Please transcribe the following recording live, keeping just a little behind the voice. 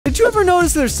ever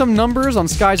notice there's some numbers on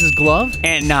Skies' glove?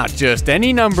 And not just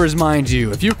any numbers, mind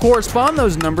you. If you correspond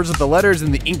those numbers with the letters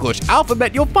in the English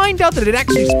alphabet, you'll find out that it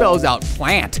actually spells out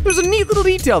plant. There's a neat little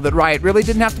detail that Riot really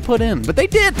didn't have to put in, but they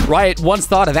did. Riot once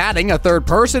thought of adding a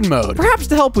third-person mode, perhaps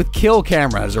to help with kill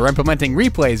cameras or implementing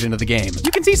replays into the game.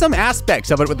 You can see some aspects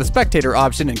of it with the spectator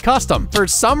option in custom. For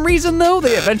some reason, though,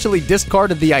 they eventually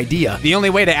discarded the idea. The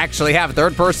only way to actually have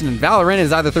third-person in Valorant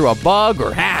is either through a bug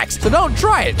or hacks, so don't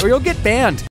try it or you'll get banned.